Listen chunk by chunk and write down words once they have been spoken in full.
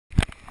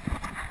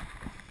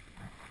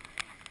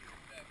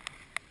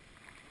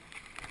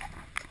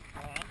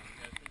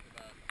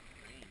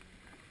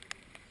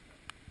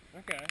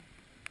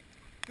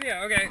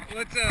Yeah, okay.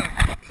 Let's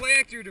play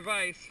act your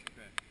device.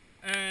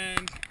 Okay.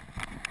 And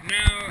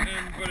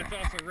but it's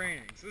also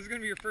raining. So this is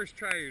gonna be your first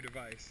try of your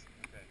device.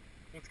 Okay.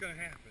 What's gonna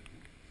happen?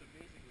 So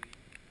basically,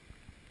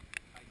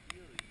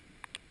 ideally,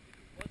 if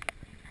it wasn't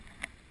raining,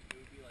 it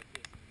would be like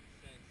this. In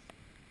the sense,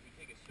 we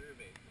take a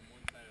survey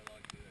from one side of the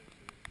log to the other.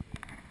 So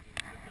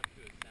it's hooked up to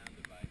a sound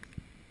device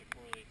that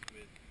correlates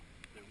with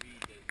the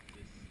read that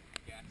this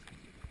gas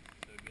sensor does.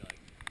 So it'd be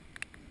like.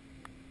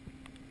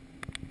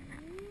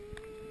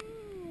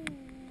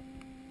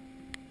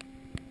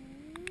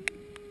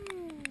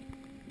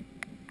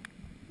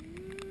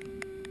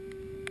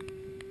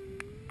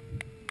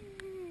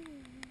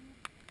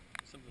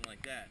 Something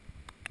like that.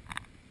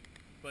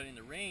 But in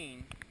the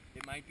rain,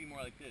 it might be more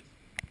like this.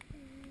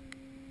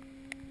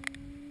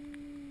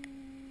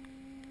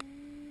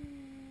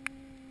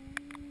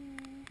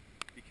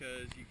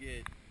 Because you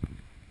get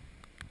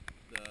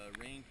the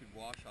rain could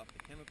wash off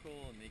the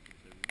chemical and make it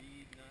the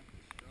reed not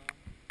as strong.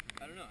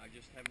 I don't know. I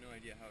just have no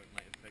idea how it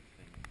might affect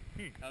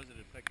things. How does it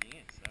affect the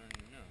ants? I don't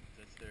even know.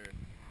 That's their.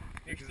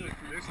 They're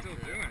still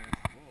doing it.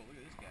 Whoa! Look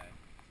at this guy.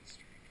 It's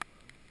a strange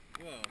bug.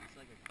 Whoa! It's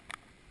like a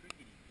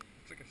crickety thing.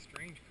 It's like a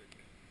strange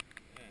cricket.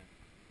 Yeah.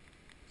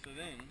 So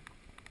then.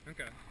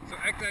 Okay. So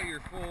act out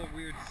your full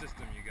weird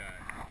system you got.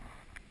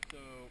 So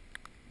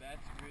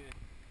that's with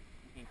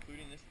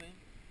including this thing.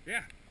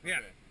 Yeah. Yeah.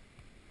 Okay.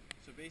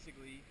 So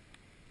basically,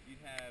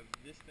 you'd have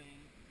this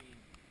thing being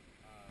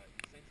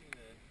sensing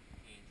the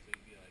ants. So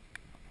you'd be like.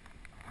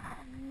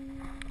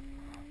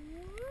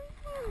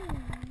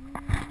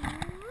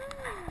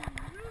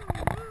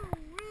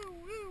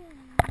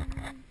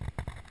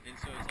 And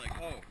so it's like,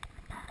 oh,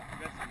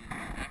 we've got some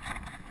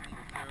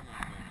actual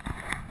pheromone going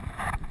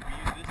on. We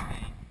use this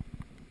thing,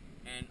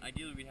 and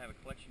ideally we'd have a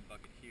collection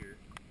bucket here,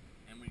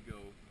 and we'd go.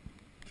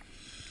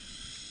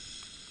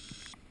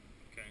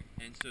 Okay.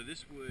 And so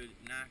this would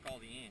knock all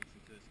the ants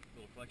into this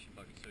little collection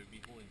bucket, so it'd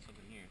be holding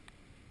something here.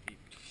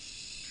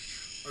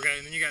 Okay,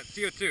 and then you got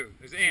CO2.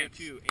 There's ants.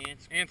 CO2,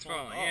 ants. Ants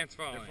falling. Oh, Ants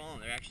falling. They're falling.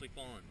 They're actually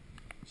falling.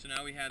 So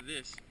now we have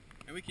this,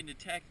 and we can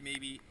detect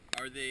maybe,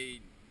 are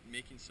they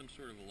making some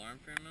sort of alarm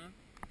pheromone?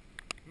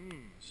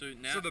 So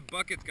now. So the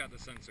bucket's got the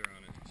sensor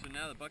on it. So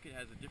now the bucket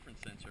has a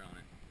different sensor on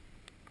it,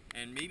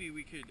 and maybe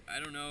we could. I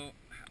don't know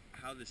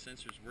how the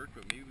sensors work,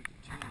 but maybe we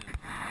could tune them to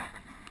different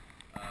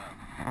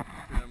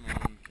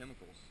pheromone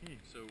chemicals.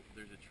 So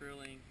there's a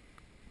trilling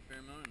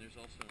pheromone, and there's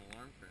also an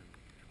alarm pheromone.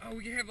 Oh,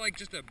 we could have like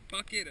just a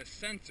bucket of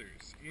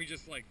sensors, and we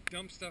just like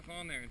dump stuff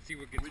on there and see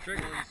what gets Which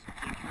triggered. ones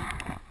get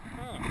triggered?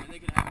 Huh. And they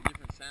could have a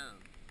different sound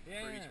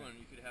Yeah. for each one.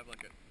 You could have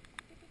like a.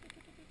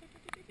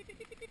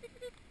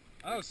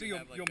 Oh, so you you'll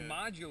have, like, you'll a-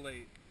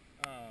 modulate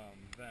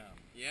them.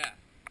 Yeah.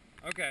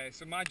 Okay,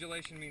 so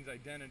modulation means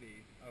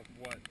identity of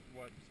what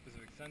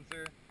specific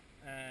sensor,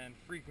 and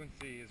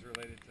frequency is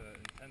related to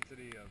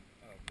intensity of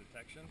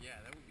detection. Yeah,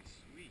 that would be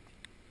sweet.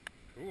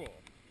 Cool.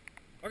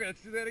 Okay,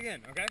 let's do that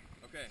again. Okay.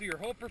 Okay. So your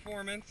whole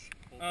performance.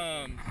 Whole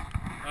performance.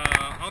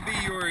 I'll be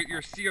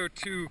your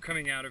CO2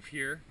 coming out of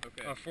here.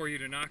 Okay. For you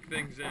to knock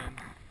things in.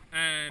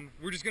 And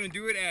we're just gonna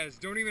do it as,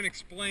 don't even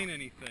explain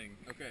anything.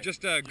 Okay.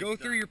 Just go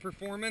through your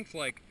performance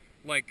like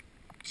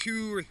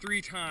 2 or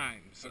 3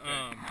 times, Okay.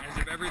 as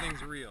if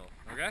everything's real.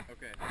 Okay?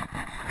 Okay.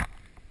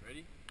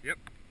 Ready? Yep.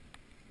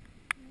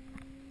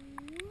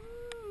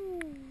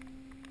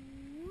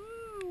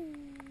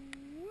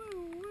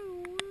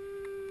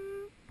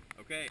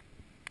 Okay.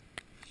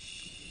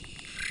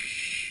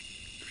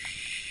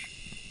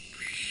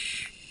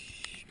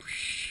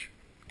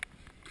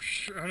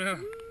 Oh no,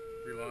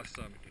 we lost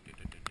some.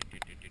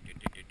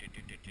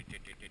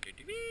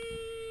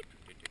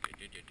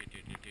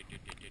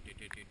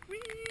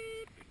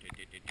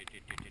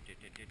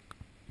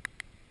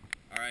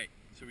 Alright,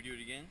 so we do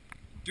it again?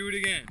 Do it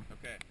again.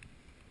 Okay.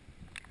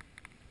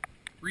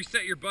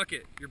 Reset your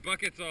bucket. Your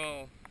bucket's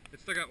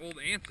it's still got old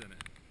ants in it.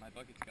 My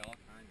bucket's got all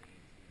kinds of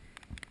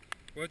ants.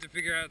 We'll have to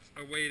figure out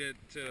a way to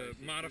Sorry,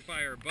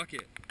 modify our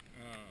bucket,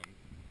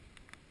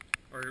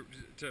 or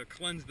to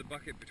cleanse the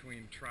bucket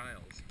between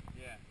trials.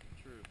 Yeah,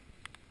 true.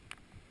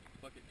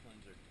 Bucket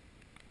cleanser.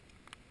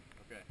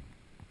 Okay.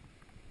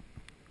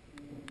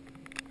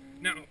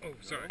 Now, oh,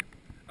 sorry.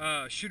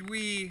 Should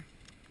we,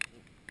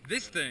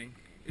 this thing,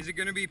 is it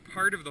going to be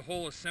part of the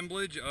whole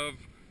assemblage of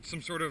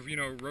some sort of,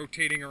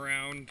 rotating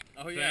around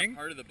Oh yeah, thing?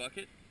 part of the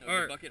bucket? Of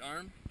Or- the bucket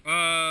arm?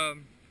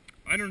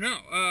 I don't know.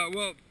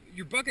 Well,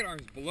 your bucket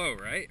arm's below,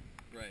 right?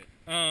 Right.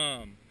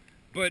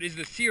 But is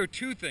the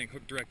CO2 thing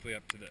hooked directly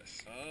up to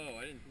this? Oh,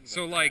 I didn't think about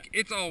So that. like,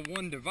 it's all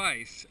one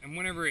device, and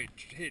whenever it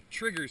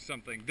triggers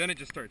something, then it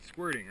just starts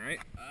squirting, right?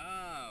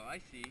 Oh, I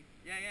see.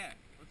 Yeah, yeah.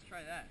 Let's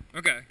try that.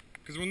 Okay,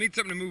 because we'll need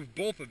something to move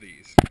both of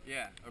these.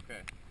 Yeah,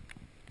 okay.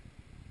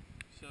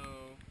 So,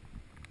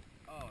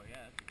 oh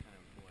yeah, that's kind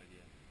of a cool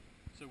idea.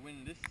 So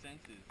when this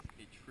senses,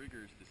 it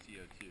triggers the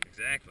CO2.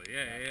 Exactly,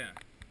 yeah.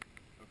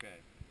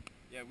 Okay.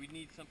 Yeah, we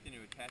need something to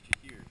attach it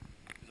here,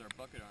 because our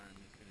bucket arm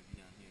is going to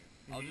be on here.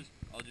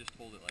 I'll just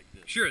hold it like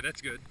this. Sure,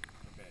 that's good.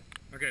 Okay.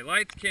 Okay,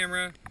 lights,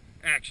 camera,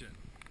 action.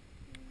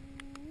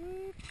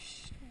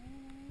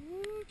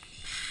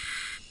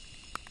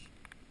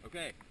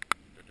 Okay.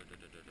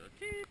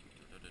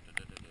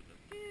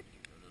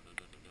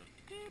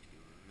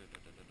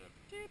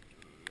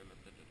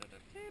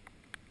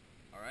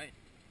 Alright.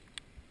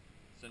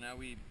 So now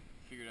we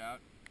figured out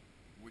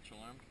which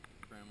alarm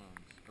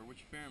pheromones, or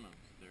which pheromones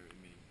they're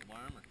emitting.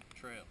 Alarm or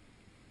trail.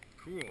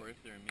 Cool. Or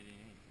if they're emitting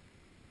anything.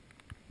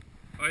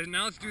 Alright,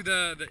 now let's do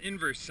the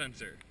inverse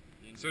sensor.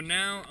 So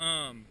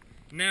now,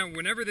 now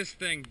whenever this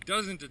thing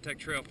doesn't detect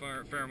trail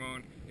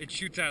pheromone, it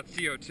shoots out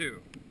CO2.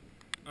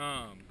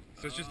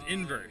 So it's just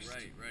inverse.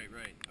 Right.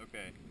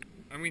 Okay.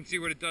 And we can see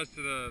what it does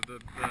to the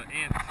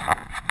ants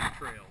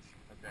trails.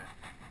 Okay.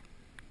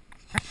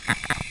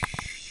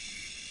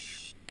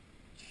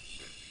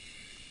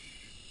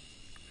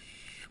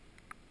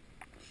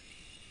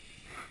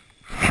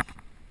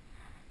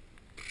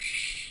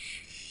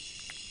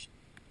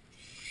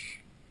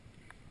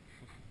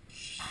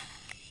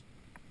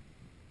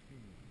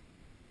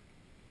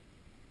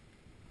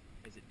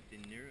 Has it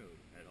been narrowed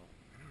at all?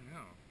 I don't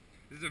know.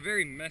 This is a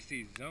very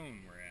messy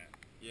zone we're at.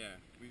 Yeah.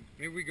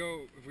 Maybe we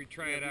go, if we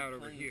try it out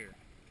over here.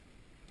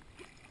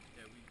 Yeah,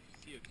 we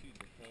CO2'd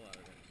the hell out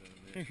of that zone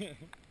there.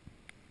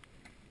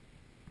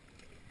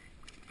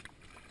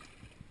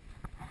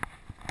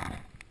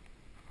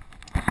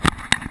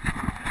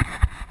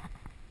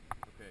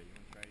 Okay, you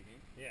want to try it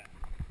again? Yeah.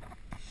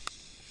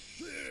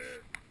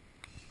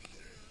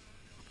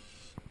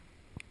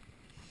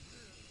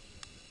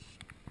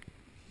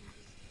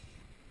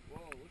 Whoa,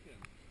 look at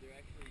them. They're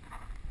actually...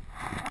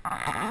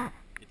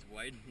 It's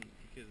widened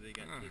because they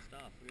got pissed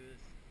off. Look at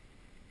this.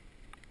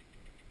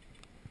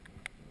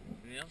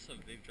 And they also,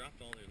 they've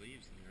dropped all their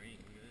leaves in the rain.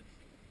 Look at this.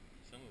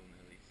 Some of them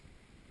at least.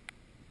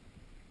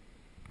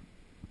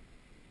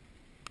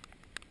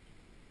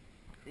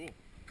 Cool.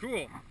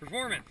 Cool.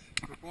 Performance.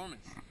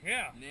 Performance.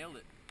 Yeah. Nailed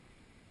it.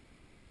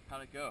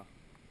 How'd it go? Oh,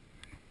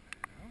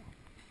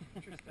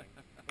 interesting.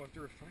 We'll have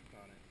to reflect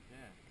on it.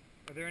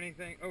 Yeah. Are there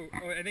anything? Oh,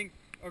 I think.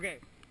 Okay.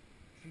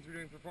 Since we're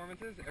doing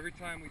performances, every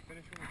time we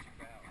finish one, we should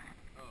bow.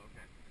 Oh,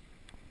 okay.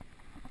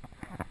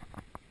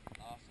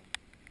 Awesome.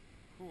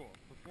 Cool.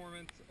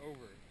 Performance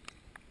over.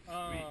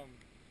 Sweet.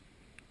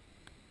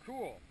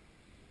 Cool.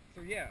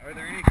 So yeah, are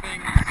there any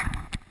things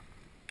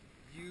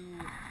you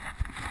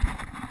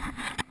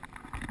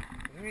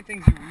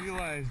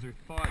realized or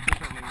thought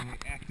differently when we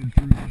acted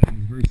through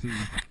things versus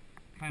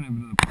kind of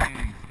the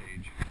planning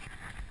stage?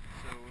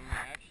 So when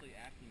we're actually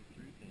acting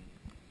through things,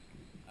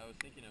 I was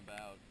thinking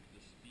about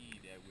the speed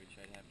at which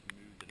I'd have to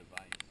move the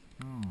device.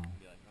 Oh.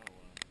 Be like, oh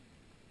well,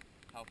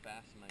 how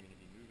fast am I going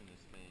to be moving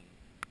this thing?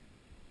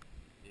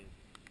 If,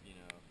 you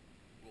know,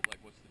 well,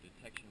 like what's the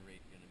detection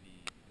rate going to be,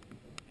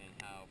 and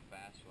how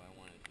fast do I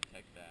want to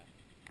detect that?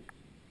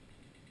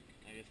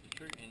 I guess the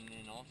trigger, and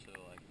then also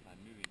like if I'm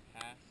moving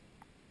past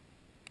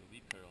the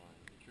lead cutter line,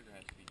 the trigger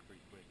has to be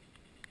pretty quick.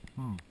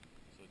 Hmm.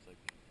 So it's like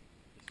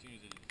as soon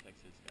as it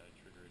detects it, it's got to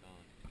trigger it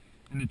on.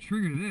 And to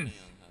trigger this,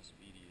 Depending on how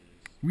speedy it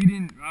is. we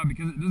didn't,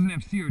 because it doesn't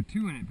have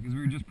CO2 in it, because we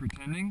were just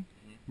pretending,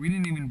 we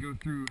didn't even go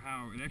through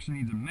how it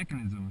actually needs a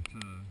mechanism to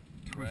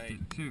twist Right.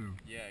 it too.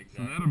 Yeah,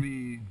 So exactly. that'll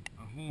be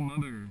a whole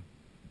nother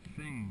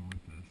thing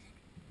with this.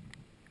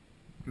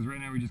 Because right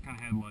now we just kind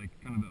of had like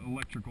kind of the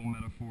electrical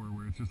metaphor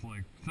where it's just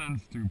like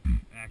sense to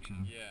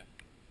action. Yeah.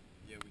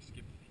 Yeah, we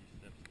skipped a few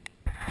steps in it.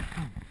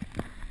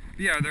 But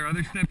yeah, are there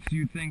other steps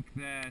you think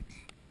that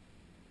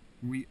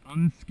we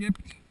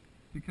unskipped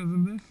because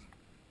of this?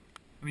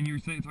 I mean, you were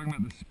talking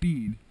about the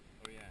speed.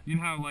 Oh yeah. You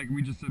know how like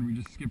we just said we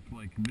just skipped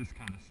like this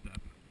kind of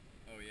step.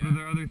 Oh But are yeah.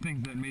 there other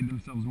things that made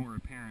themselves more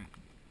apparent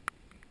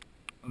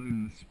other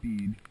than the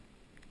speed,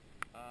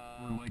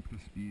 or like the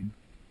speed?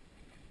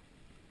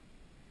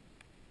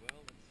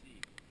 Well, let's see.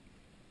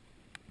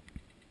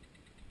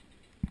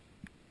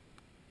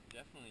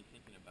 Definitely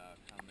thinking about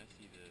how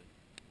messy the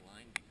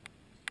line becomes.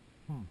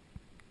 Hmm.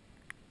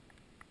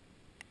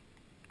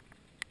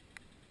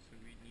 So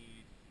we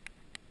need.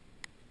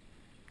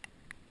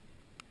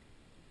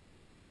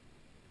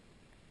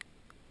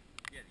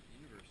 Yeah, the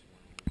inverse one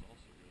was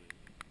also really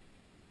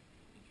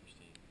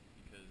interesting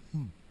because.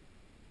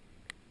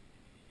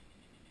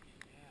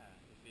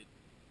 Yeah, if it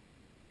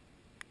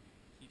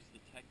keeps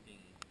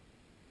detecting,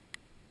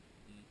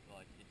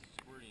 like it's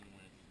squirting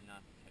when it's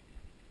not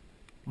detecting.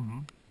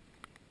 Mm-hmm.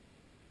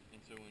 And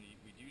so when we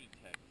do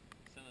detect,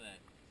 some of that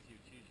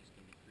CO2 is just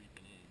going to be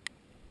creeping in.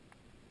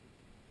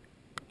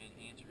 And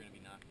ants are going to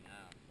be knocking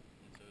out.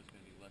 And so it's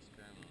going to be less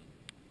pheromone.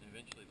 And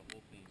eventually the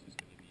whole thing's just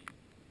going to be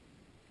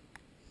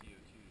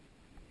CO2.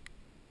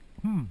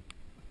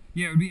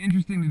 Yeah, it would be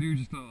interesting to do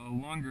just a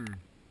longer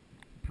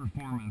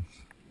performance.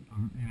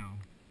 You know,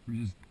 we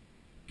just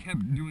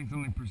kept doing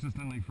something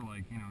persistently for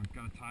like, you know,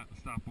 got a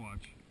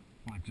stopwatch,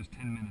 like just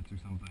 10 minutes or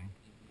something.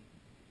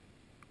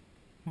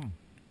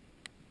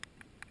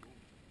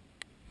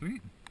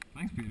 Sweet.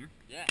 Thanks, Peter.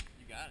 Yeah,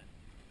 you got it.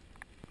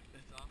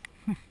 That's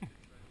awesome.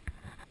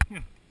 Yeah.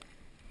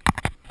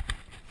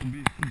 It'd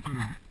be some sort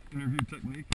of interview technique.